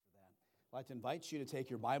I'd like to invite you to take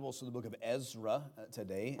your Bibles to the book of Ezra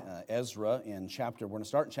today. Ezra in we're going to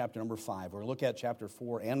start in chapter number 5. We're going to look at chapter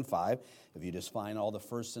 4 and 5. If you just find all the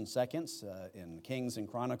firsts and seconds in Kings and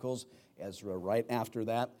Chronicles, Ezra right after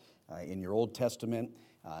that in your Old Testament.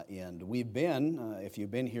 And we've been, if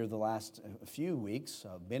you've been here the last few weeks,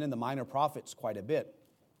 been in the Minor Prophets quite a bit.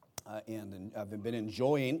 And I've been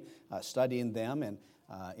enjoying studying them and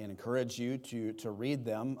encourage you to read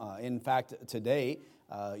them. In fact, today,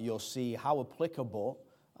 you'll see how applicable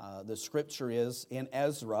the Scripture is in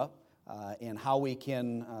Ezra and how we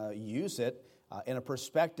can use it in a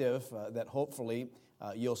perspective that hopefully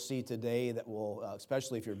you'll see today that will,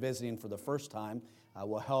 especially if you're visiting for the first time,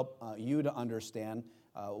 will help you to understand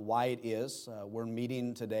why it is we're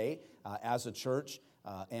meeting today as a church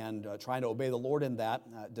and trying to obey the Lord in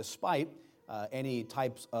that despite any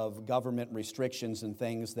types of government restrictions and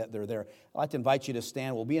things that they're there. I'd like to invite you to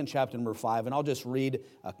stand. We'll be in chapter number 5, and I'll just read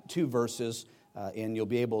 2 verses, and you'll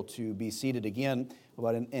be able to be seated again.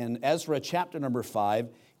 But in Ezra chapter number 5,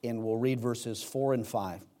 and we'll read verses 4 and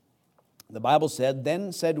 5. The Bible said,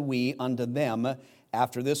 "Then said we unto them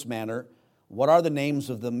after this manner, What are the names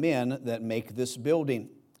of the men that make this building?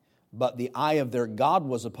 But the eye of their God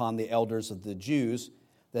was upon the elders of the Jews,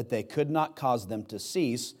 that they could not cause them to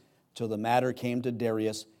cease, till the matter came to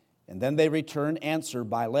Darius, and then they returned answer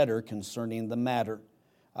by letter concerning the matter."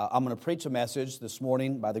 I'm going to preach a message this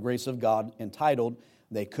morning by the grace of God entitled,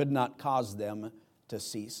 "They Could Not Cause Them to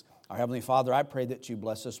Cease." Our Heavenly Father, I pray that you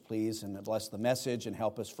bless us, please, and bless the message and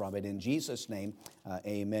help us from it. In Jesus' name,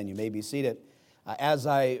 amen. You may be seated. As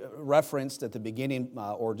I referenced at the beginning,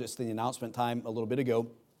 or just in the announcement time a little bit ago,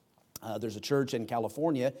 there's a church in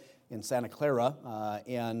California, in Santa Clara,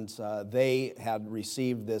 and they had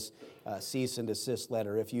received this cease and desist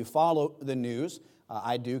letter. If you follow the news,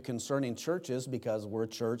 I do concerning churches because we're a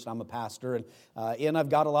church, and I'm a pastor, and I've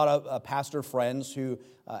got a lot of pastor friends who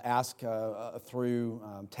ask through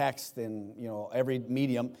text and every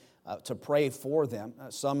medium to pray for them.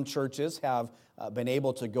 Some churches have been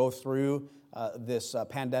able to go through this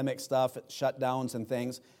pandemic stuff, shutdowns and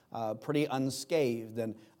things, pretty unscathed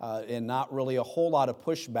and not really a whole lot of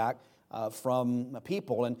pushback from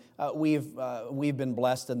people. And we've been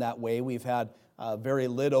blessed in that way. We've had very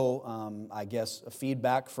little,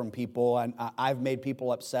 feedback from people. And I've made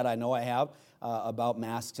people upset, I know I have, about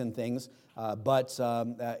masks and things. But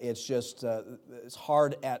it's just, it's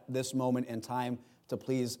hard at this moment in time to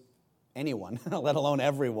please anyone, let alone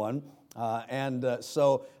everyone.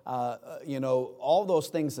 So all those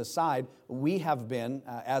things aside, we have been,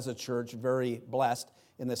 as a church, very blessed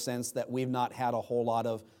in the sense that we've not had a whole lot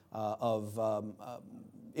of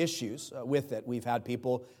issues with it. We've had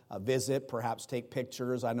people visit, perhaps take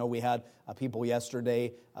pictures. I know we had people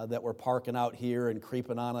yesterday that were parking out here and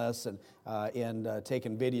creeping on us and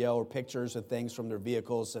taking video or pictures of things from their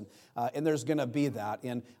vehicles. And there's going to be that.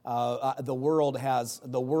 And the world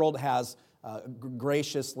has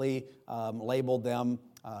graciously labeled them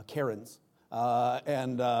Karens.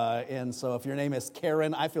 And so if your name is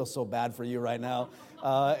Karen, I feel so bad for you right now.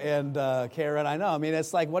 Karen, I know. I mean,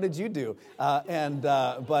 it's like, what did you do?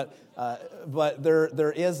 But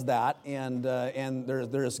there is that, and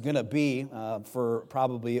there's going to be for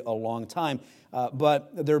probably a long time.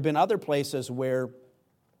 But there have been other places where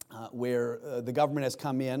the government has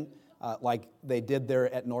come in, like they did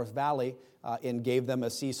there at North Valley, and gave them a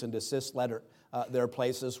cease and desist letter. There are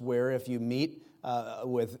places where if you meet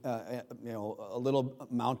with a little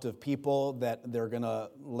amount of people, that they're going to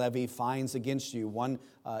levy fines against you. One,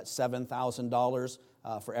 $7,000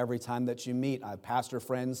 for every time that you meet. I have pastor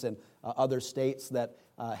friends in other states that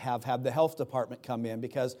have had the health department come in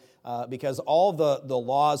because all the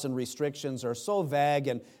laws and restrictions are so vague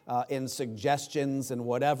and in suggestions and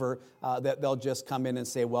whatever that they'll just come in and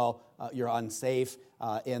say, well, you're unsafe,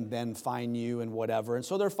 and then fine you and whatever. And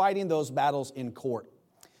so they're fighting those battles in court.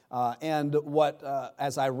 And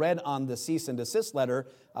as I read on the cease and desist letter,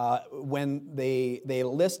 when they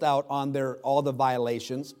list out on there all the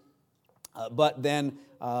violations, but then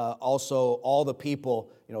also all the people,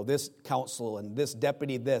 this council and this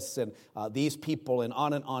deputy this and these people and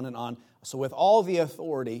on and on and on. So with all the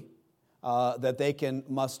authority that they can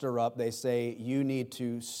muster up, they say you need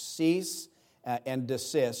to cease and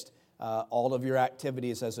desist all of your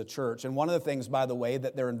activities as a church. And one of the things, by the way,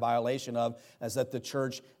 that they're in violation of is that the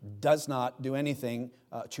church does not do anything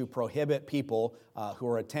to prohibit people who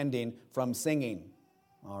are attending from singing,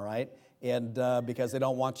 all right? And because they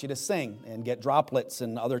don't want you to sing and get droplets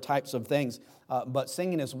and other types of things. But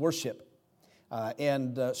singing is worship.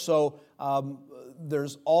 So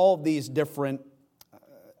there's all these different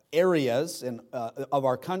areas of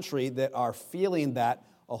our country that are feeling that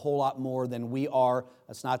a whole lot more than we are.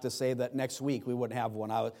 That's not to say that next week we wouldn't have one.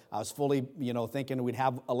 I was fully, thinking we'd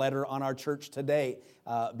have a letter on our church today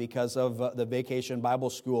because of the Vacation Bible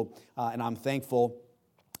School, and I'm thankful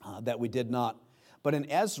that we did not. But in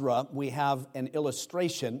Ezra, we have an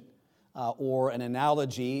illustration or an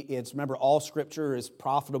analogy. Remember, all Scripture is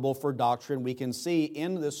profitable for doctrine. We can see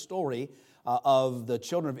in this story of the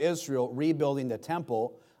children of Israel rebuilding the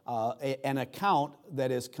temple an account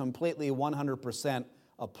that is completely 100%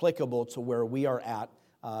 applicable to where we are at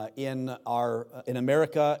in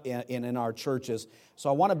America and in our churches. So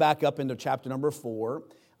I want to back up into chapter number 4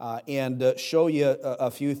 and show you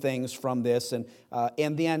a few things from this and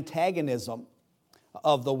the antagonism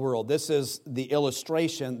of the world. This is the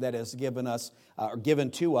illustration that is given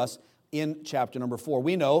to us in chapter number 4.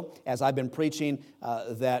 We know, as I've been preaching,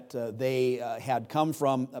 that they had come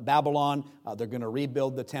from Babylon. They're going to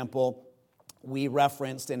rebuild the temple. We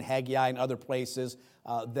referenced in Haggai and other places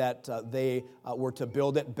that they were to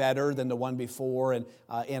build it better than the one before,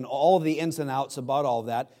 and all the ins and outs about all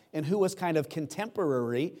that, and who was kind of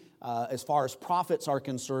contemporary as far as prophets are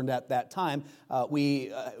concerned at that time.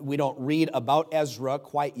 We don't read about Ezra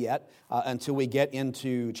quite yet until we get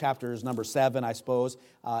into chapters number 7, I suppose,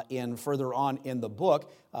 and further on in the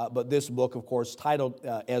book. But this book, of course, titled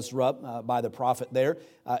Ezra by the prophet there.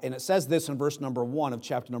 And it says this in verse number 1 of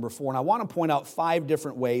chapter number 4. And I want to point out 5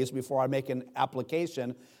 different ways before I make an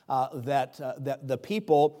application that the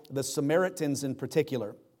people, the Samaritans in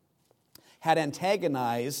particular, had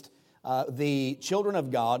antagonized the children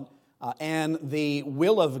of God and the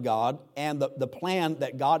will of God and the plan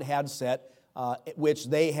that God had set, which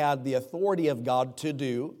they had the authority of God to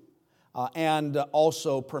do, and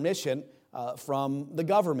also permission from the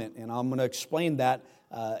government. And I'm going to explain that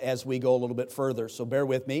as we go a little bit further, so bear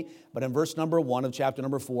with me. But in verse number 1 of chapter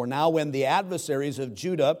number 4, now when the adversaries of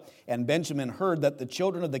Judah and Benjamin heard that the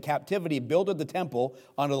children of the captivity builded the temple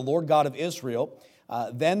unto the Lord God of Israel,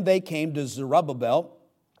 then they came to Zerubbabel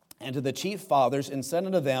and to the chief fathers and said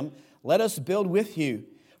unto them, let us build with you,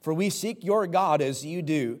 for we seek your God as you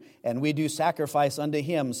do, and we do sacrifice unto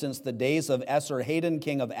him since the days of Esarhaddon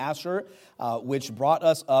king of Ashur, which brought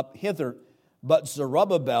us up hither. But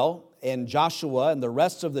Zerubbabel and Joshua and the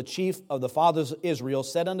rest of the chief of the fathers of Israel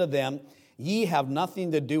said unto them, ye have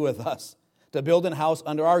nothing to do with us, to build an house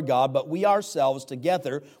unto our God, but we ourselves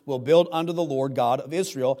together will build unto the Lord God of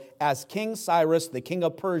Israel, as King Cyrus, the king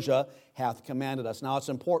of Persia, hath commanded us. Now, it's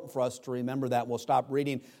important for us to remember that. We'll stop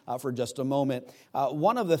reading for just a moment.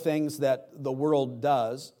 One of the things that the world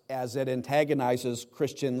does as it antagonizes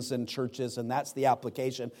Christians and churches, and that's the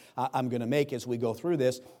application I'm going to make as we go through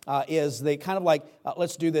this, is they kind of like,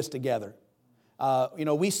 let's do this together.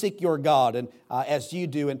 We seek your God, and as you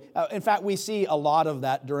do. And in fact, we see a lot of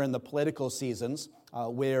that during the political seasons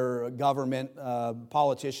where government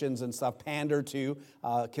politicians and stuff pander to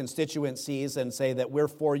constituencies and say that we're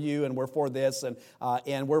for you and we're for this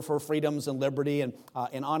and we're for freedoms and liberty and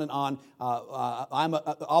on and on.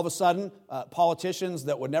 All of a sudden, politicians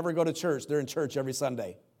that would never go to church, they're in church every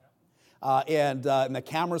Sunday. And the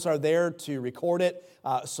cameras are there to record it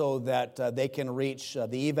so that they can reach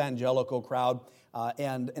the evangelical crowd.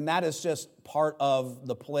 And that is just part of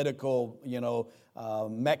the political,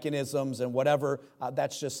 mechanisms and whatever.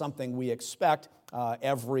 That's just something we expect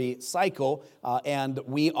every cycle. And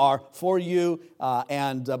we are for you.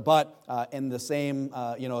 But in the same,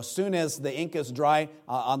 as soon as the ink is dry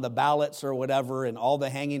on the ballots or whatever and all the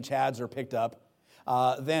hanging chads are picked up,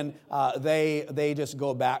 then they just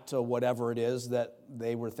go back to whatever it is that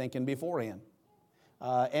they were thinking beforehand,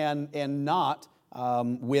 and not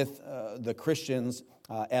with the Christians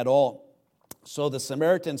at all. So the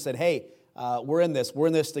Samaritans said, "Hey, we're in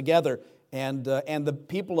this together," and the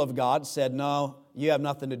people of God said, "No, you have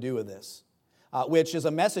nothing to do with this," which is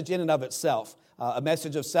a message in and of itself. A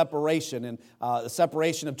message of separation and the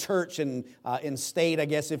separation of church and in state, I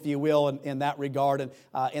guess, if you will, in that regard.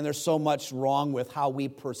 And there's so much wrong with how we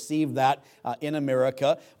perceive that in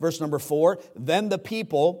America. Verse number 4, then the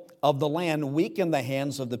people of the land weakened the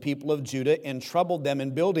hands of the people of Judah and troubled them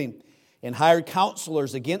in building and hired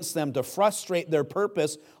counselors against them to frustrate their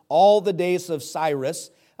purpose all the days of Cyrus,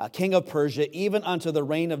 king of Persia, even unto the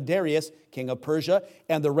reign of Darius, king of Persia,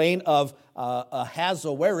 and the reign of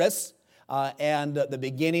Ahasuerus. And the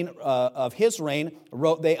beginning of his reign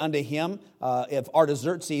wrote they unto him, if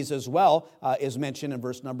Artaxerxes as well is mentioned in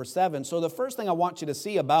verse number 7. So the first thing I want you to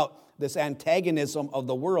see about this antagonism of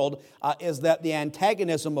the world is that the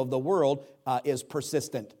antagonism of the world is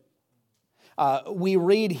persistent. We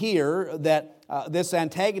read here that this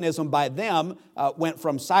antagonism by them went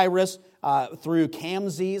from Cyrus through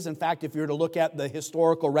Camses. In fact, if you were to look at the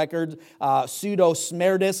historical record,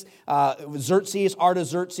 Pseudo-Smerdis, Xerxes,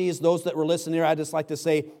 Artaxerxes, those that were listening here, I just like to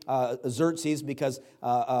say Xerxes because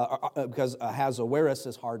Ahasuerus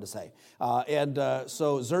is hard to say.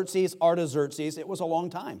 So Xerxes, Artaxerxes, it was a long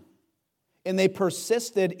time. And they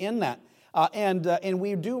persisted in that. And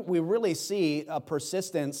we really see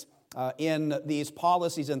persistence in these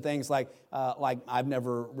policies and things like I've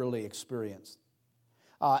never really experienced.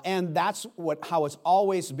 And that's how it's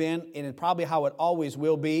always been, and probably how it always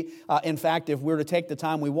will be. In fact, if we were to take the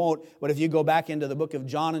time, we won't. But if you go back into the book of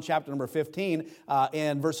John in chapter number 15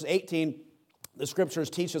 and verses 18, the scriptures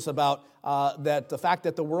teach us about that the fact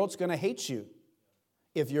that the world's going to hate you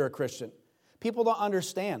if you're a Christian. People don't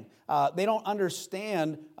understand. They don't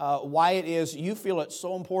understand why it is you feel it's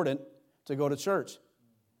so important to go to church.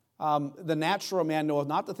 The natural man knoweth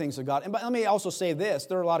not the things of God. But let me also say this: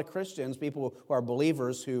 there are a lot of Christians, people who are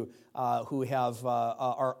believers, who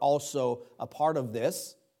are also a part of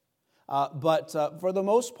this. But for the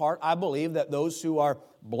most part, I believe that those who are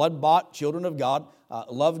blood-bought children of God,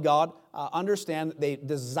 love God, understand they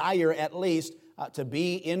desire at least to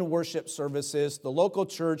be in worship services. The local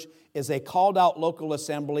church is a called-out local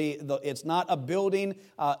assembly. It's not a building.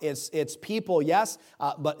 It's people, yes,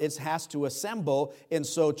 but it has to assemble. And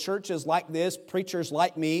so churches like this, preachers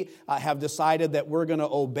like me, have decided that we're going to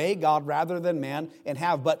obey God rather than man and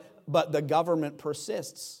have. But the government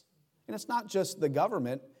persists. And it's not just the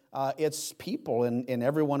government. It's people and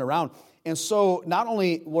everyone around. And so not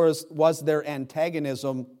only was their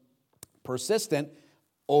antagonism persistent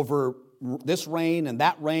over this reign and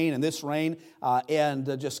that reign and this reign,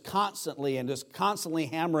 and just constantly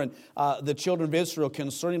hammering the children of Israel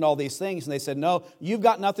concerning all these things. And they said, no, you've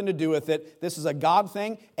got nothing to do with it. This is a God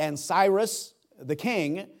thing. And Cyrus, the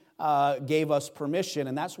king, gave us permission.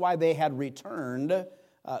 And that's why they had returned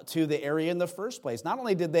to the area in the first place. Not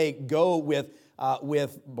only did they go with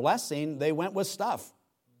blessing, they went with stuff.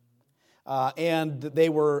 And they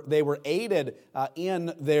were aided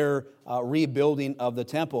in their rebuilding of the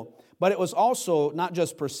temple. But it was also not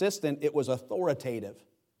just persistent, it was authoritative.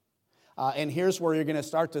 And here's where you're going to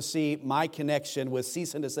start to see my connection with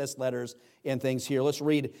cease and desist letters and things here. Let's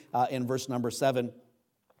read in verse number 7.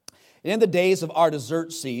 And in the days of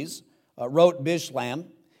Artaxerxes wrote Bishlam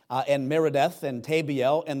and Meredith and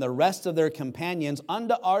Tabiel and the rest of their companions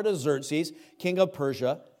unto Artaxerxes, king of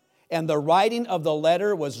Persia. And the writing of the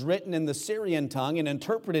letter was written in the Syrian tongue and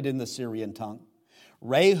interpreted in the Syrian tongue.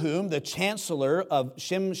 Rehum, the chancellor of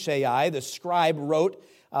Shimshai, the scribe, wrote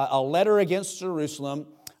a letter against Jerusalem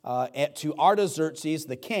to Artaxerxes,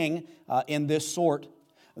 the king, in this sort.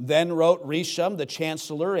 Then wrote Reshum, the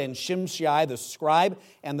chancellor, and Shimshai, the scribe,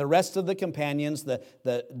 and the rest of the companions, the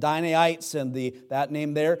Dinaites, and that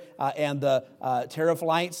name there, and the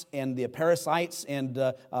Teraphilites, and the Parasites, and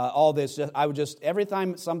all this. Every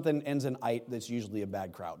time something ends in "ite," that's usually a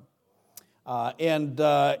bad crowd.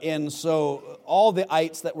 And so all the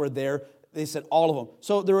ites that were there, they said all of them.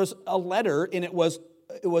 So there was a letter, and it was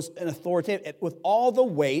an authoritative, with all the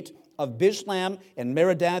weight of Bishlam and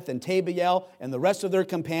Meredith and Tabiel and the rest of their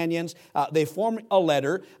companions. They form a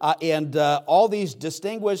letter, and all these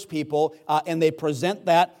distinguished people, and they present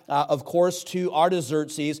that, of course, to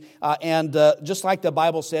Artaxerxes. And just like the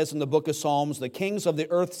Bible says in the book of Psalms, the kings of the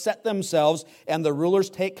earth set themselves, and the rulers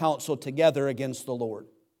take counsel together against the Lord.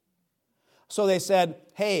 So they said,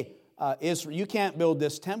 hey, Israel, you can't build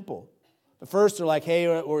this temple. At first, they're like, hey,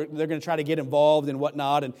 they're going to try to get involved and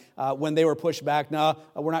whatnot. And when they were pushed back, no,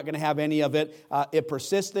 we're not going to have any of it. It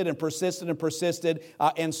persisted and persisted and persisted.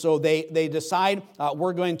 And so they decide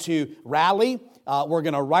we're going to rally. We're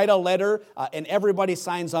going to write a letter, and everybody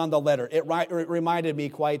signs on the letter. It reminded me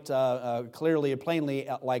quite clearly and plainly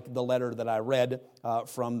like the letter that I read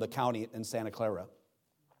from the county in Santa Clara.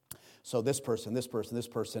 So this person,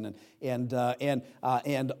 and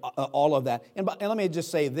all of that. And let me just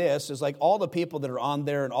say this, is like all the people that are on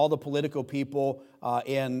there and all the political people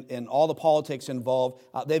and all the politics involved,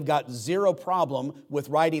 they've got zero problem with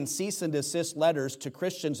writing cease and desist letters to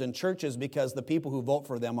Christians and churches because the people who vote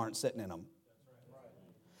for them aren't sitting in them.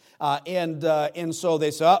 And so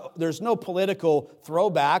they say, there's no political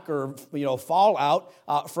throwback or fallout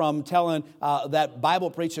from telling that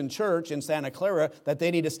Bible preaching church in Santa Clara that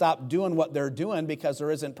they need to stop doing what they're doing because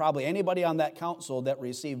there isn't probably anybody on that council that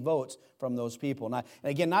received votes from those people. And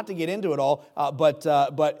again, not to get into it all, but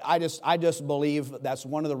I just believe that's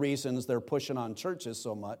one of the reasons they're pushing on churches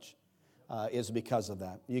so much. Is because of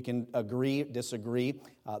that. You can agree, disagree,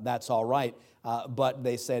 that's all right. But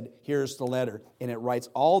they said, here's the letter. And it writes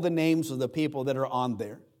all the names of the people that are on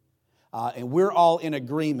there. And we're all in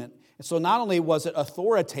agreement. And so not only was it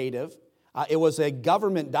authoritative, it was a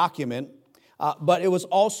government document, but it was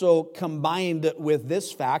also combined with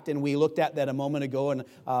this fact, and we looked at that a moment ago, and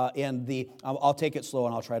I'll take it slow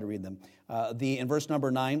and I'll try to read them. In verse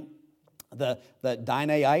number 9, the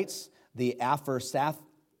Dinaites, the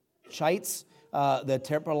Aphersachites, the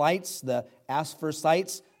Terpelites, the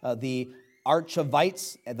Asphersites, the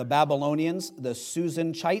Archavites, the Babylonians, the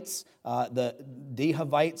Susanchites, the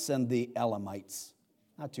Dehavites, and the Elamites.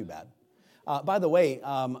 Not too bad. By the way,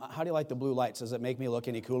 how do you like the blue lights? Does it make me look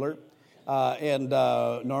any cooler?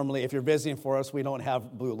 Normally, if you're visiting for us, we don't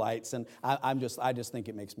have blue lights, and I just think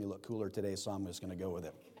it makes me look cooler today, so I'm just going to go with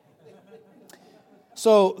it.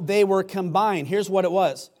 So they were combined. Here's what it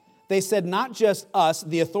was. They said not just us,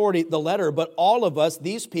 the authority, the letter, but all of us,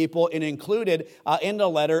 these people, and included in the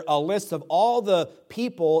letter a list of all the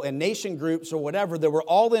people and nation groups or whatever that were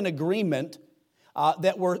all in agreement,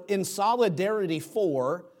 that were in solidarity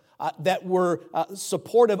for, that were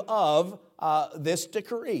supportive of this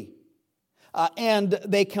decree. And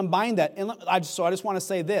they combined that. And I just want to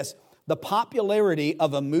say this. The popularity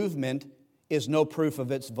of a movement is no proof of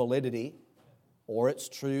its validity or its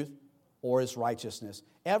truth or its righteousness.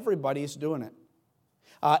 Everybody's doing it.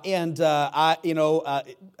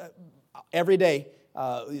 Every day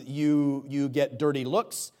you get dirty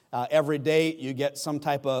looks. Every day you get some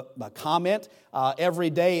type of a comment. Every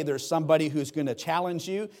day there's somebody who's going to challenge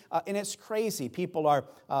you, and it's crazy. People are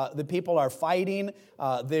fighting.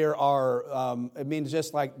 There are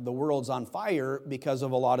just like the world's on fire because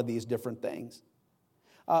of a lot of these different things.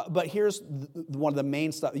 But here's one of the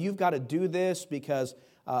main stuff. You've got to do this because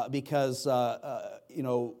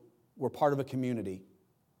we're part of a community,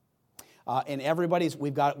 and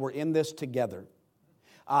we're in this together.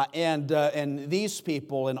 And these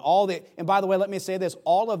people and and by the way, let me say this,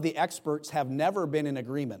 all of the experts have never been in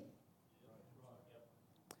agreement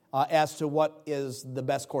as to what is the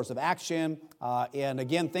best course of action. And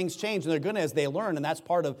again, things change, and they're going to as they learn, and that's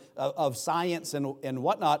part of science and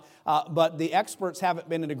whatnot. But the experts haven't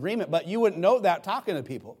been in agreement, but you wouldn't know that talking to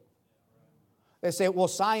people. They say, well,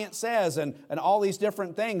 science says, and all these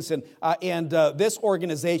different things, and this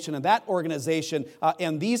organization and that organization,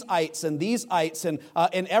 and these ites, and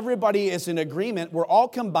everybody is in agreement. We're all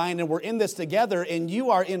combined, and we're in this together, and you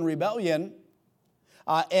are in rebellion.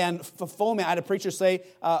 And foment, I had a preacher say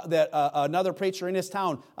that another preacher in his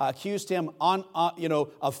town accused him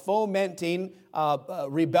of fomenting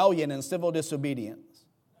rebellion and civil disobedience.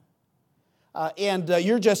 And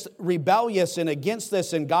you're just rebellious and against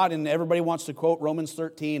this, and God, and everybody wants to quote Romans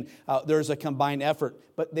 13, there's a combined effort.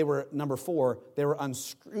 But they were, number 4, they were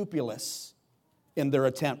unscrupulous in their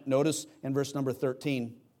attempt. Notice in verse number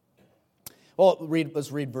 13. Well,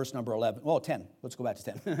 let's read verse number 11. Well, 10. Let's go back to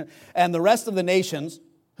 10. And the rest of the nations,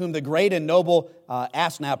 whom the great and noble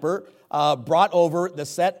Asnapper brought over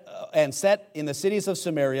set in the cities of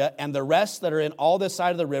Samaria, and the rest that are in all this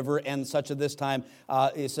side of the river, and such at this time,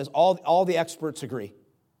 it says all the experts agree.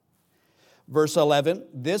 Verse 11,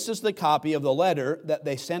 this is the copy of the letter that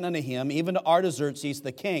they sent unto him, even to Artaxerxes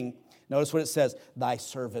the king. Notice what it says, thy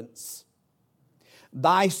servants.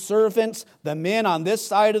 Thy servants, the men on this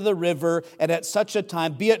side of the river, and at such a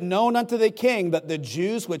time, be it known unto the king that the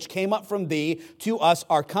Jews which came up from thee to us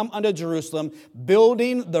are come unto Jerusalem,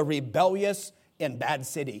 building the rebellious and bad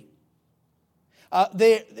city.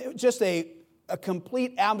 They're just a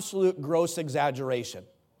complete, absolute, gross exaggeration.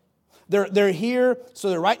 They're here, so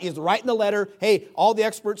he's writing the letter. Hey, all the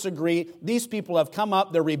experts agree. These people have come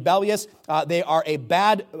up. They're rebellious. They are a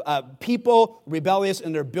bad people, rebellious,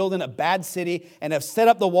 and they're building a bad city and have set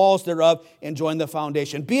up the walls thereof and joined the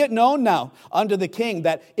foundation. Be it known now unto the king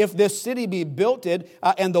that if this city be builded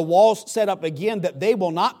and the walls set up again, that they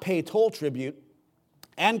will not pay toll tribute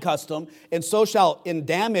and custom, and so shall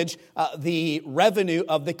damage the revenue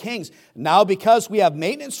of the kings. Now, because we have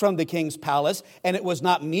maintenance from the king's palace, and it was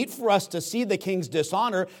not meet for us to see the king's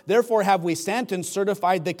dishonor, therefore have we sent and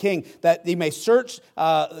certified the king, that he may search,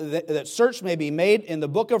 that search may be made in the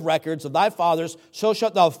book of records of thy fathers, so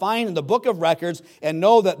shalt thou find in the book of records, and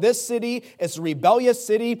know that this city is a rebellious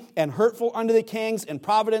city, and hurtful unto the kings and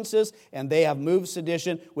providences, and they have moved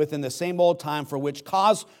sedition within the same old time, for which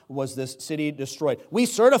cause was this city destroyed. We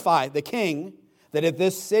certify the king that if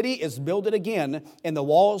this city is builded again and the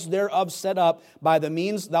walls thereof set up, by the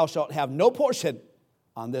means thou shalt have no portion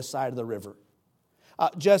on this side of the river.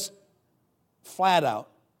 Just flat out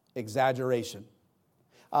exaggeration.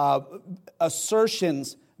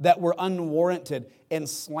 Assertions that were unwarranted and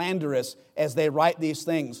slanderous as they write these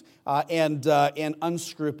things, and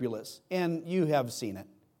unscrupulous. And you have seen it.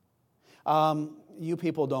 You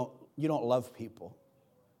people don't love people.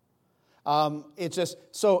 It's just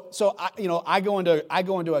so I go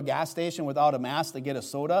into a gas station without a mask to get a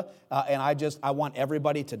soda, and I want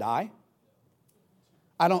everybody to die.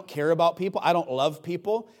 I don't care about people. I don't love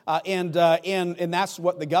people, and that's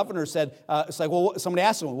what the governor said. It's like, well, somebody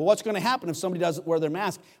asked him, well, what's going to happen if somebody doesn't wear their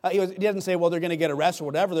mask? He didn't say, well, they're going to get arrested or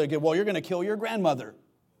whatever. They go, well, you're going to kill your grandmother.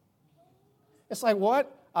 It's like,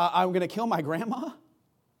 what? I'm going to kill my grandma?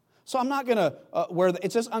 So I'm not going to wear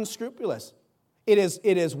it's just unscrupulous. It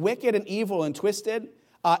is wicked and evil and twisted,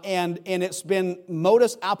 and it's been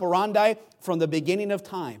modus operandi from the beginning of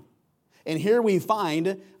time. And here we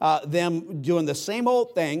find them doing the same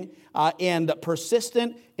old thing, and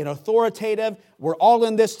persistent and authoritative. We're all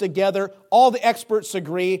in this together. All the experts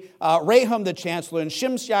agree. Rahum the chancellor and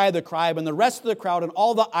Shimshai the scribe and the rest of the crowd and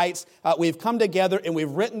all the ites, we've come together and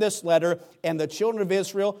we've written this letter. And the children of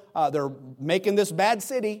Israel, they're making this bad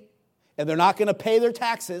city, and they're not going to pay their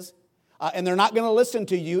taxes. And they're not going to listen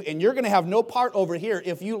to you, and you're going to have no part over here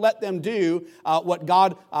if you let them do what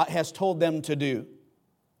God has told them to do.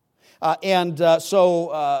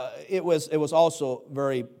 So it was also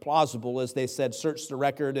very plausible, as they said, search the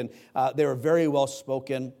record, and they were very well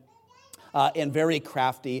spoken and very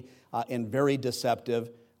crafty and very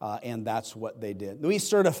deceptive, and that's what they did. We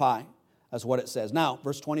certify, that's what it says. Now,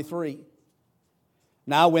 verse 23.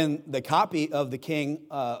 Now when the copy of King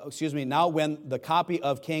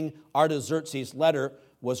Artaxerxes' letter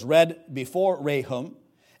was read before Rahum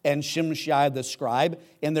and Shimshai the scribe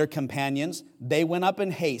and their companions, they went up in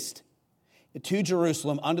haste to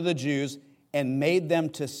Jerusalem unto the Jews and made them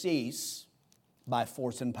to cease by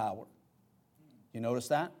force and power. You notice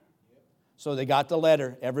that? So they got the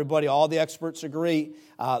letter. Everybody, all the experts agree.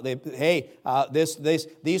 These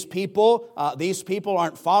people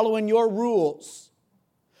aren't following your rules.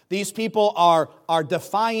 These people are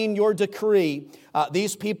defying your decree.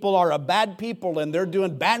 These people are a bad people, and they're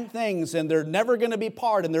doing bad things, and they're never going to be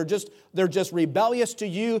part, and they're just rebellious to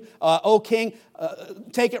you, O king.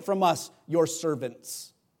 Take it from us, your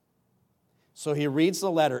servants. So he reads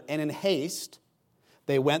the letter, and in haste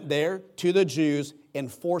they went there to the Jews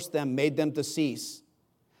and forced them, made them to cease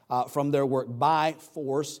from their work by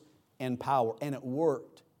force and power. And it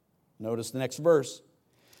worked. Notice the next verse.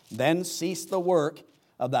 Then ceased the work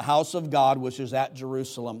of the house of God, which is at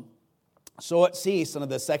Jerusalem. So it ceased in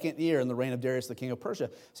the second year in the reign of Darius, the king of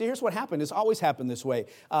Persia. See, here's what happened. It's always happened this way.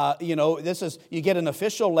 You get an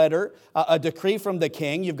official letter, a decree from the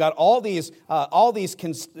king. You've got all these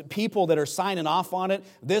people that are signing off on it.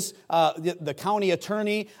 The county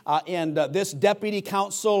attorney and this deputy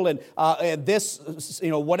council and this,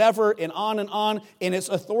 whatever, and on, and it's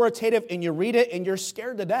authoritative. And you read it, and you're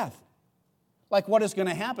scared to death. Like, what is going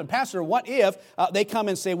to happen? Pastor, what if they come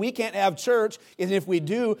and say, we can't have church, and if we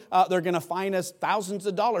do, they're going to fine us thousands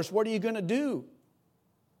of dollars. What are you going to do?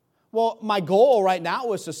 Well, my goal right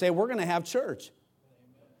now is to say we're going to have church.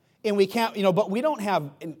 And we can't, but we don't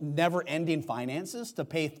have never-ending finances to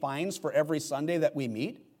pay fines for every Sunday that we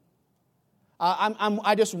meet.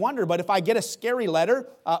 I just wonder, but if I get a scary letter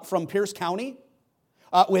from Pierce County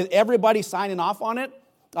with everybody signing off on it,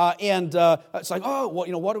 it's like, oh,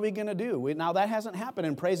 well, what are we going to do? Now, that hasn't happened,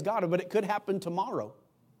 and praise God, but it could happen tomorrow.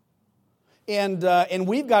 And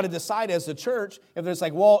we've got to decide as a church, if it's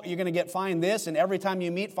like, well, you're going to get fined this, and every time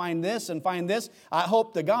you meet, find this and find this. I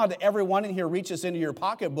hope to God that everyone in here reaches into your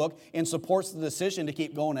pocketbook and supports the decision to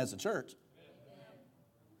keep going as a church.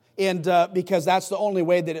 And because that's the only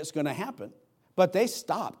way that it's going to happen. But they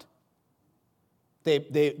stopped.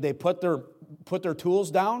 They put their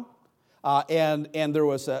tools down. And there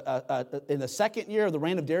was in the second year of the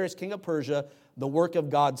reign of Darius, king of Persia, the work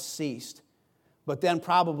of God ceased. But then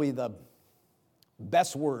probably the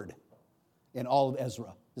best word in all of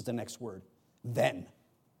Ezra is the next word. Then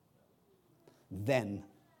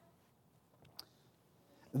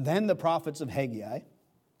the prophets of Haggai,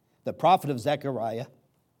 the prophet of Zechariah,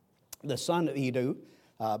 the son of Iddo,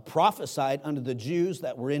 prophesied unto the Jews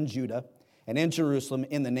that were in Judah and in Jerusalem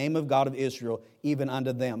in the name of God of Israel, even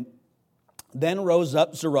unto them. Then rose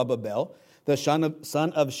up Zerubbabel, the son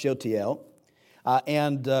of Shealtiel,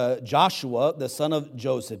 and Joshua, the son of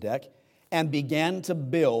Josedek, and began to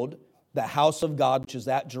build the house of God, which is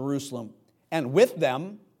at Jerusalem. And with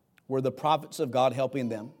them were the prophets of God helping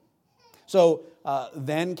them. So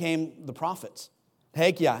then came the prophets,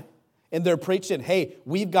 Haggai, and they're preaching, hey,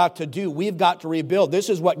 we've got to rebuild. This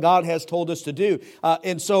is what God has told us to do.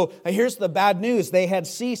 And so here's the bad news. They had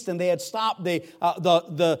ceased and they had stopped.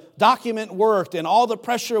 The document worked and all the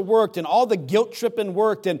pressure worked and all the guilt tripping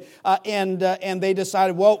worked. And they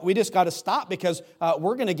decided, well, we just got to stop because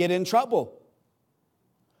we're going to get in trouble.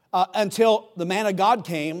 Until the man of God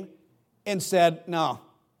came and said, no,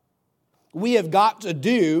 We have got to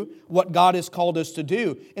do what God has called us to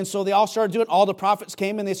do. And so they all started doing it. All the prophets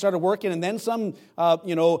came and they started working. And then some,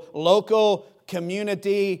 local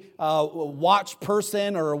community watch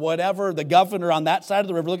person or whatever, the governor on that side of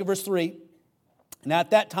the river. Look at verse 3. And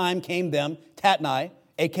at that time came them, Tatnai,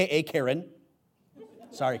 a.k.a. Karen.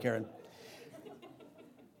 Sorry, Karen.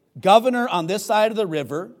 Governor on this side of the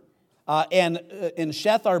river, and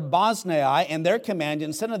Shethar-Boznai and their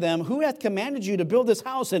companions said to them, who hath commanded you to build this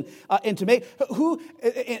house and to make,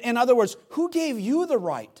 in other words, who gave you the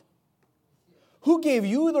right? Who gave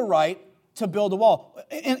you the right to build a wall?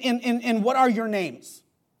 And what are your names?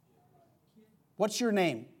 What's your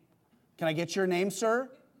name? Can I get your name, sir?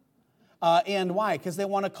 And why? Because they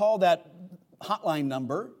want to call that hotline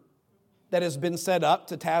number that has been set up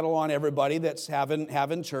to tattle on everybody that's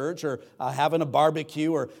having church or having a barbecue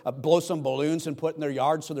or blow some balloons and put in their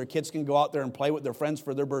yard so their kids can go out there and play with their friends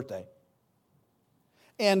for their birthday.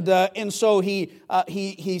 And so he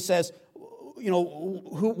says,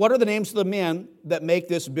 what are the names of the men that make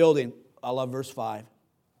this building? I love verse 5.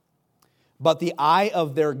 But the eye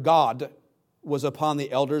of their God was upon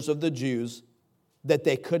the elders of the Jews, that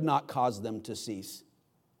they could not cause them to cease.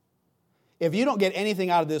 If you don't get anything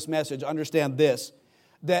out of this message, understand this,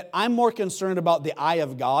 that I'm more concerned about the eye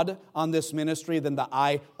of God on this ministry than the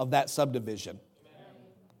eye of that subdivision.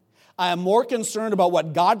 I am more concerned about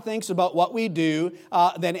what God thinks about what we do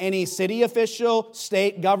than any city official,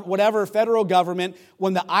 state, whatever, federal government.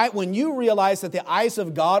 When you realize that the eyes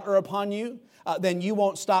of God are upon you, then you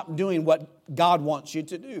won't stop doing what God wants you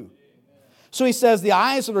to do. So he says, the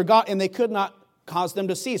eyes of their God, and they could not cause them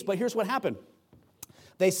to cease. But here's what happened.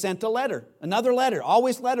 They sent a letter, another letter,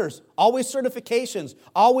 always letters, always certifications,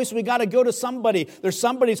 always we got to go to somebody. There's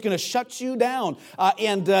somebody who's going to shut you down.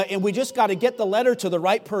 And we just got to get the letter to the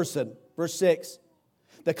right person. Verse 6.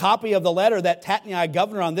 The copy of the letter that Tatnai,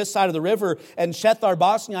 governor on this side of the river, and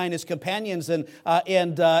Shethar-Boznai and his companions and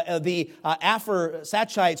the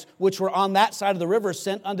Apher-Sachites, which were on that side of the river,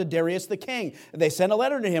 sent unto Darius the king. They sent a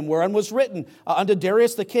letter to him wherein was written, unto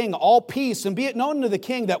Darius the king, all peace, and be it known to the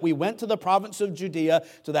king that we went to the province of Judea,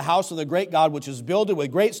 to the house of the great God, which is builded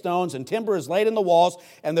with great stones, and timber is laid in the walls,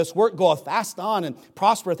 and this work goeth fast on, and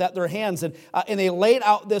prospereth at their hands. And they laid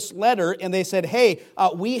out this letter, and they said, hey,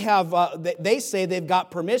 we have, they say they've got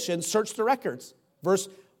permission, search the records. Verse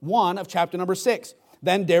 1 of chapter number 6.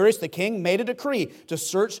 Then Darius the king made a decree to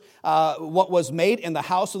search what was made in the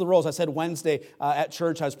house of the rolls. I said Wednesday at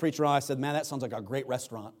church, I was preaching around, I said, man, that sounds like a great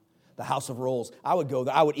restaurant. The house of rolls. I would go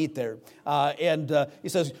there. I would eat there. He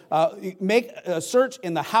says, make a search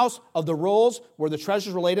in the house of the rolls where the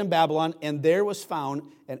treasures were laid in Babylon, and there was found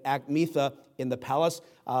an Achmetha in the palace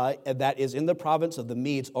that is in the province of the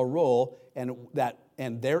Medes, a roll,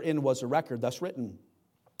 and therein was a record thus written.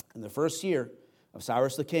 In the first year of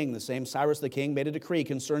Cyrus the king, the same Cyrus the king made a decree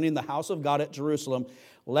concerning the house of God at Jerusalem.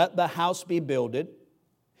 Let the house be builded,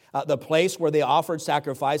 the place where they offered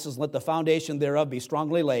sacrifices, let the foundation thereof be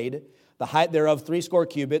strongly laid, the height thereof 80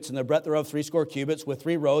 cubits, and the breadth thereof 80 cubits with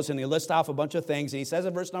 3 rows. And he lists off a bunch of things. And he says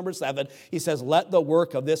in verse number 7, he says, let the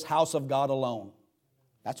work of this house of God alone.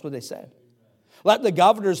 That's what they said. Let the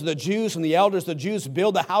governors of the Jews and the elders of the Jews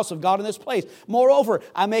build the house of God in this place. Moreover,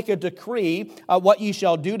 I make a decree what ye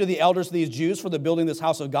shall do to the elders of these Jews for the building of this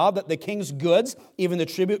house of God, that the king's goods, even the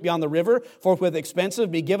tribute beyond the river, forthwith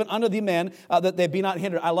expensive, be given unto the men, that they be not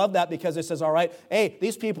hindered. I love that because it says, all right, hey,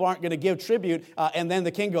 these people aren't going to give tribute. And then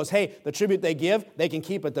the king goes, hey, the tribute they give, they can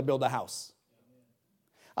keep it to build a house.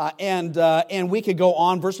 And we could go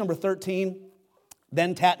on. Verse number 13.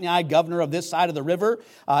 Then Tatnai, governor of this side of the river,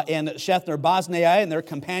 and Shethar-Boznai and their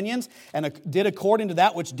companions, and did according to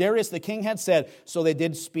that which Darius the king had said. So they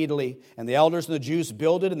did speedily. And the elders of the Jews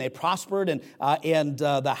builded, and they prospered. And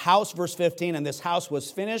the house, verse 15, and this house was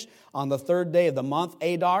finished on the 3rd day of the month,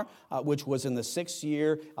 Adar, which was in the 6th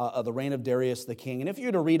year of the reign of Darius the king. And if you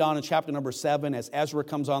were to read on in chapter number 7, as Ezra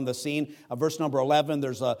comes on the scene, verse number 11,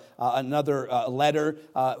 there's another letter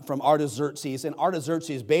from Artaxerxes. And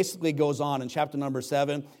Artaxerxes basically goes on in chapter number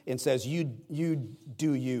 7 and says, you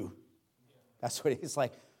do you. That's what he's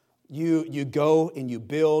like. You go and you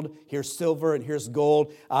build. Here's silver and here's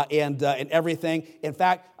gold and everything. In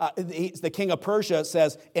fact, the king of Persia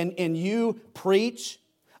says, and you preach,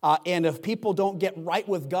 and if people don't get right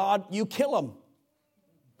with God, you kill them.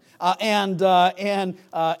 and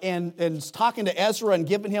talking to Ezra and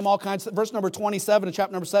giving him all kinds of, verse number 27 in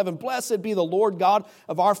chapter number 7, blessed be the Lord God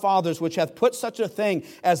of our fathers, which hath put such a thing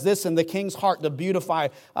as this in the king's heart to beautify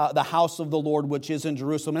the house of the Lord which is in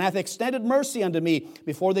Jerusalem, and hath extended mercy unto me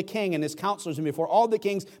before the king and his counselors and before all the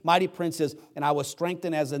king's mighty princes, and I was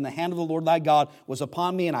strengthened as in the hand of the Lord thy God was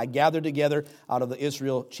upon me, and I gathered together out of the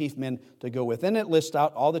Israel chief men to go with. And it lists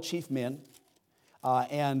out all the chief men,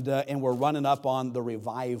 and we're running up on the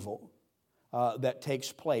revival that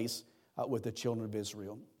takes place with the children of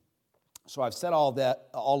Israel. So I've said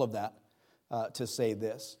all of that to say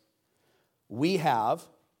this. We have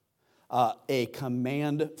a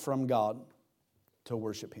command from God to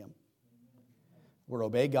worship Him. We're to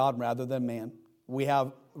obey God rather than man. We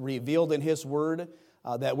have revealed in His Word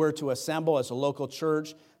that we're to assemble as a local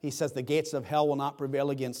church. He says the gates of hell will not prevail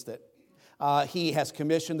against it. He has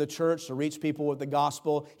commissioned the church to reach people with the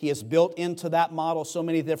gospel. He has built into that model so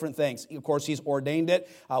many different things. Of course, He's ordained it.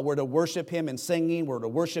 We're to worship Him in singing. We're to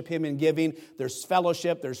worship Him in giving. There's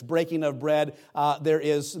fellowship. There's breaking of bread. There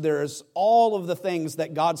is all of the things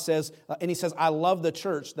that God says. And He says, I love the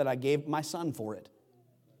church that I gave my Son for it.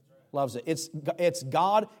 Loves it. It's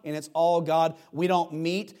God and it's all God. We don't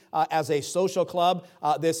meet as a social club.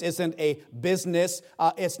 This isn't a business.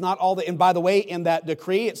 It's not all the. And by the way, in that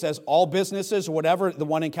decree, it says all businesses or whatever. The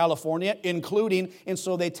one in California, including. And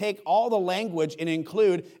so they take all the language and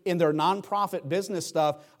include in their nonprofit business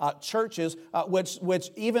stuff churches, which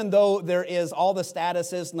even though there is all the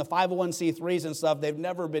statuses and the 501c3s and stuff, they've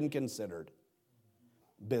never been considered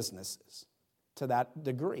businesses to that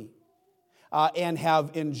degree. And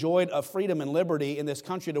have enjoyed a freedom and liberty in this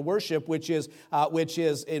country to worship, which is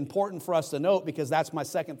important for us to note, because that's my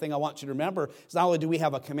second thing I want you to remember. Is not only do we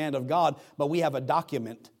have a command of God, but we have a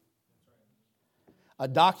document. A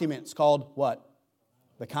document is called what?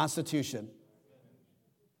 The Constitution.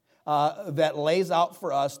 That lays out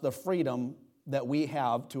for us the freedom that we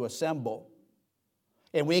have to assemble.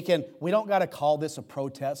 And we don't got to call this a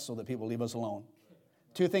protest so that people leave us alone.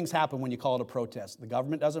 Two things happen when you call it a protest. The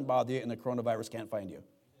government doesn't bother you, and the coronavirus can't find you.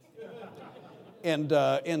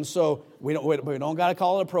 And so we don't got to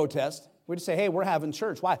call it a protest. We just say, hey, we're having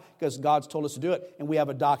church. Why? Because God's told us to do it, and we have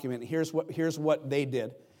a document. Here's what they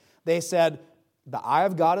did. They said, the eye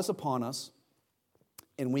of God is upon us,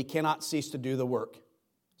 and we cannot cease to do the work.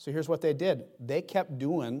 So here's what they did. They kept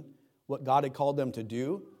doing what God had called them to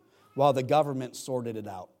do while the government sorted it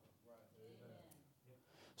out.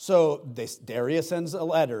 So Darius sends a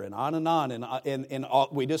letter, and on, and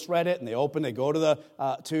we just read it, and they go to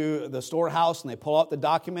the storehouse, and they pull out the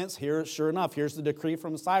documents. Here, sure enough, here's the decree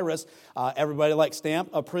from Cyrus. Everybody stamp,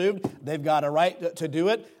 approved. They've got a right to do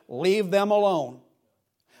it. Leave them alone.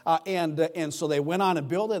 And so they went on and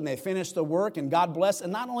built it, and they finished the work, and God bless.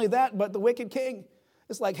 And not only that, but the wicked king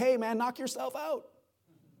is like, hey, man, knock yourself out.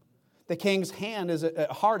 The king's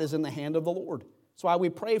heart is in the hand of the Lord. That's why we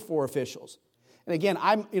pray for officials. And again,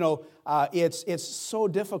 it's so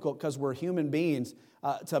difficult because we're human beings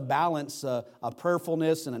to balance a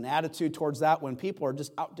prayerfulness and an attitude towards that when people are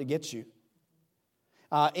just out to get you.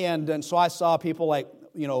 And so I saw people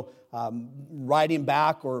writing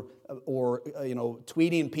back or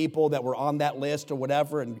tweeting people that were on that list or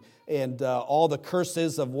whatever, and all the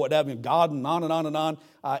curses of whatever, God, and on and on and on.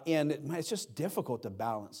 And it's just difficult to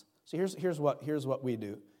balance. So here's what we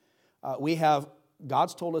do.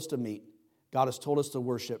 God's told us to meet. God has told us to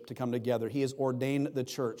worship, to come together. He has ordained the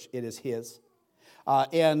church. It is His.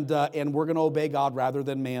 And we're going to obey God rather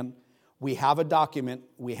than man. We have a document.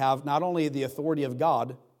 We have not only the authority of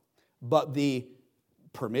God, but the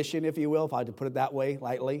permission, if you will, if I had to put it that way,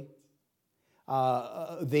 lightly,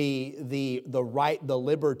 the right, the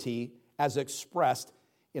liberty as expressed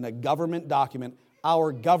in a government document,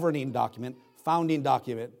 our governing document, founding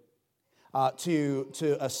document,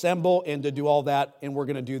 to assemble and to do all that, and we're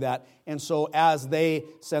going to do that. And so as they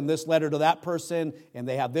send this letter to that person, and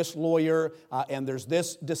they have this lawyer, and there's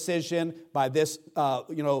this decision by this,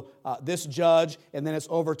 this judge, and then it's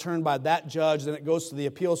overturned by that judge, then it goes to the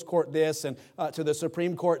appeals court this, and to the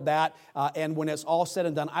Supreme Court that, and when it's all said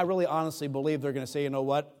and done, I really honestly believe they're going to say, you know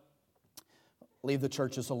what? Leave the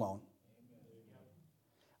churches alone.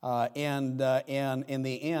 And in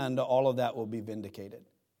the end, all of that will be vindicated.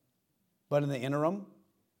 But in the interim,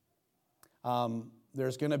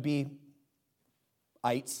 there's going to be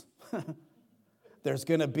ites. There's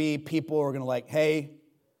going to be people who are going to hey,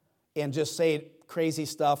 and just say crazy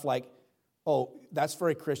stuff like, oh, that's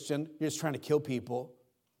very Christian. You're just trying to kill people.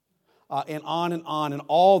 And on, and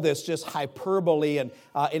all this just hyperbole, and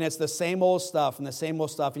it's the same old stuff and the same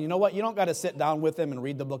old stuff. And you know what? You don't got to sit down with them and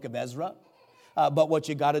read the book of Ezra. But what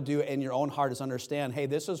you got to do in your own heart is understand, hey,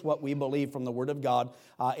 this is what we believe from the Word of God,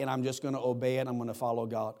 and I'm just going to obey it. I'm going to follow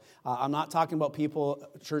God. I'm not talking about people,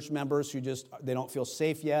 church members, who they don't feel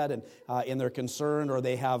safe yet, and they're concerned, or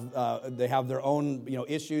they have their own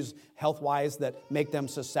issues health-wise that make them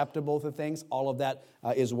susceptible to things. All of that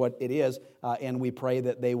is what it is, and we pray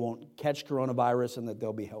that they won't catch coronavirus and that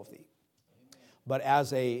they'll be healthy. But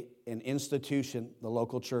as an institution, the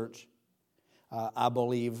local church, I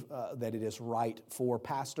believe that it is right for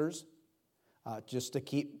pastors just to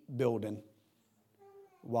keep building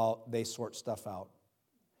while they sort stuff out.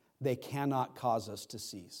 They cannot cause us to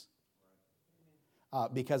cease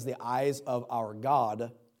because the eyes of our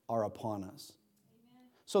God are upon us.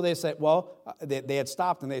 So they said, they had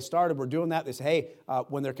stopped and they started, we're doing that. They say, hey,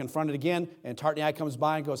 when they're confronted again, and Tartney comes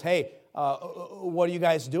by and goes, hey, what are you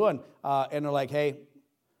guys doing? And they're like, hey,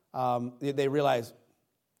 they realize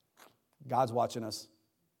God's watching us.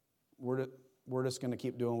 We're just going to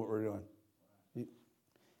keep doing what we're doing.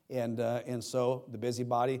 And so the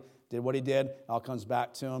busybody did what he did. It all comes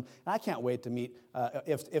back to him. And I can't wait to meet.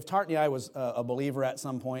 If Tartney was a believer at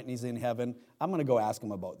some point and he's in heaven, I'm going to go ask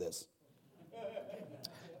him about this.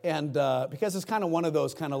 And because it's kind of one of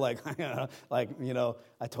those kind of like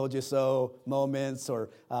I told you so moments or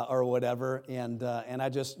whatever. And I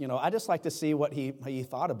just like to see what he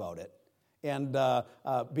thought about it. And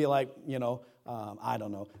be like, I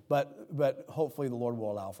don't know. But hopefully the Lord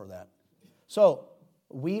will allow for that. So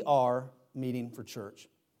we are meeting for church.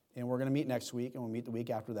 And we're going to meet next week, and we'll meet the week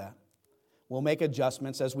after that. We'll make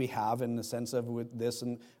adjustments as we have in the sense of with this,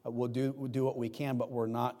 and we'll do what we can, but we're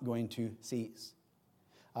not going to cease.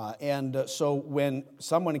 So when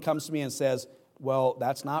someone comes to me and says, well,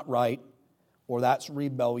 that's not right, or that's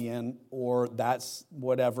rebellion, or that's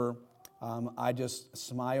whatever, I just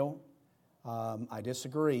smile. I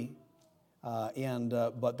disagree,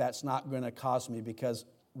 but that's not going to cause me, because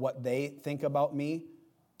what they think about me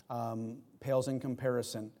pales in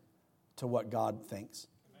comparison to what God thinks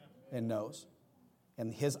and knows.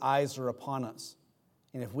 And His eyes are upon us.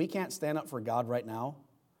 And if we can't stand up for God right now,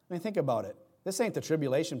 think about it. This ain't the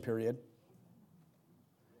tribulation period.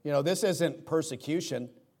 This isn't persecution.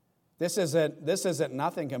 This isn't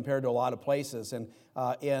nothing compared to a lot of places. And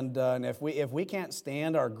if we can't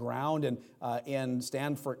stand our ground and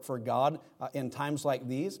stand for God in times like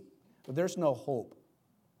these, there's no hope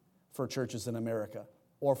for churches in America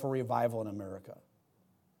or for revival in America.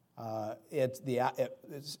 The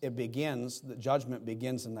judgment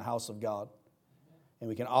begins in the house of God. And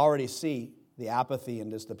we can already see the apathy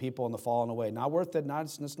and just the people in the falling away. Not worth it.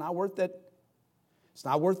 It's not worth it. It's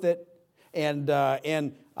not worth it. And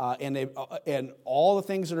all the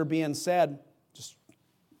things that are being said, just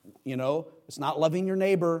it's not loving your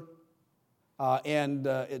neighbor,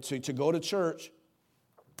 to go to church,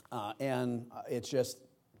 and it's just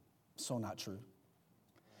so not true.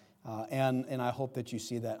 And I hope that you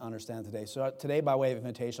see that, understand today. So today, by way of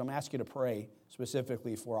invitation, I'm going to ask you to pray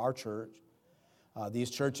specifically for our church,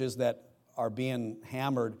 these churches that are being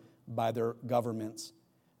hammered by their governments,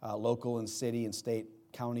 local and city and state,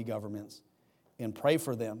 county governments, and pray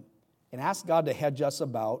for them, and ask God to hedge us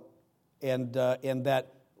about, and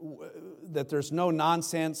that there's no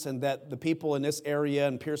nonsense, and that the people in this area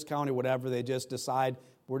in Pierce County, whatever, they just decide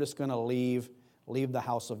we're just going to leave the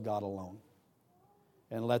house of God alone,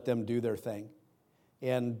 and let them do their thing,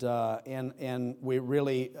 and we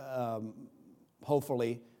really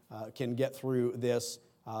hopefully can get through this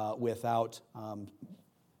without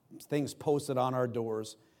things posted on our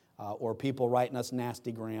doors or people writing us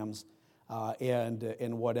nasty grams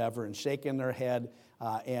and whatever, and shaking their head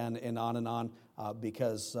and on,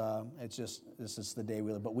 because this is the day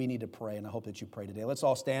we live. But we need to pray, and I hope that you pray today. Let's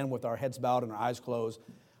all stand with our heads bowed and our eyes closed.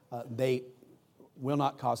 They will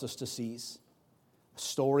not cause us to cease. A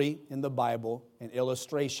story in the Bible, an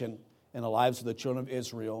illustration in the lives of the children of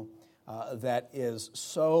Israel that is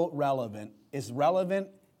so relevant, as relevant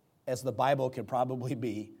as the Bible could probably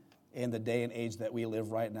be in the day and age that we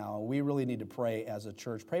live right now. We really need to pray as a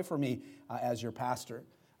church. Pray for me as your pastor,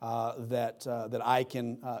 that I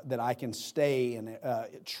can stay and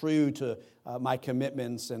true to my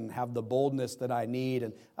commitments and have the boldness that I need,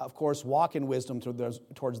 and of course walk in wisdom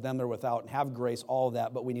towards them that are without, and have grace. All of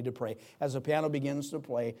that, but we need to pray as the piano begins to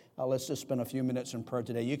play. Let's just spend a few minutes in prayer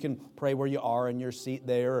today. You can pray where you are in your seat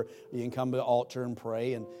there, or you can come to the altar and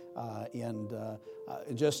pray, and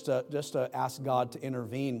just to ask God to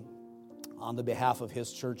intervene on the behalf of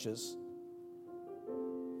His churches.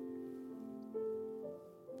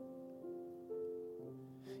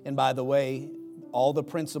 And by the way, all the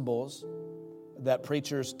principles that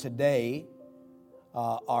preachers today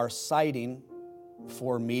are citing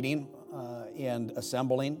for meeting and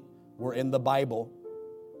assembling were in the Bible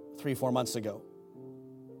 3-4 months ago.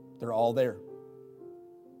 They're all there.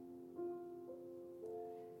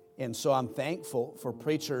 And so I'm thankful for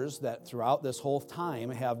preachers that throughout this whole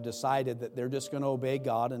time have decided that they're just going to obey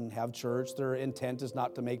God and have church. Their intent is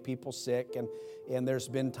not to make people sick. And there's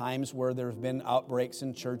been times where there's been outbreaks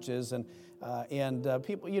in churches. And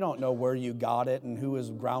people, you don't know where you got it and who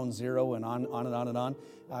is ground zero and on and on and on.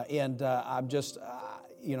 I'm just,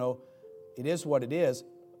 it is what it is.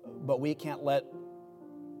 But we can't let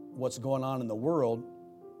what's going on in the world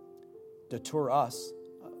deter us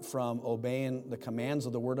from obeying the commands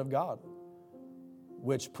of the Word of God,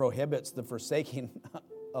 which prohibits the forsaking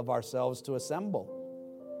of ourselves to assemble.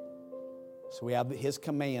 So we have His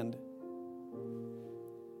command,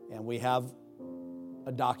 and we have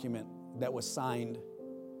a document that was signed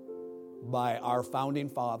by our founding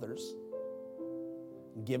fathers,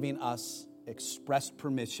 giving us express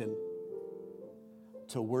permission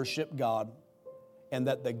to worship God, and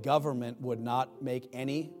that the government would not make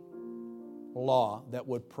any law that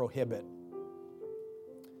would prohibit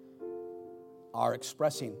our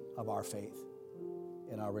expressing of our faith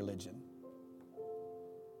in our religion.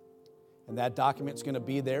 And that document's going to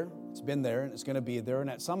be there. It's been there, and it's going to be there. And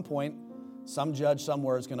at some point, some judge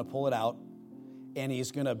somewhere is going to pull it out, and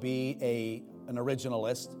he's going to be an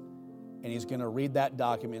originalist, and he's going to read that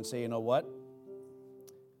document and say, you know what?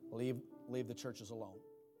 Leave the churches alone.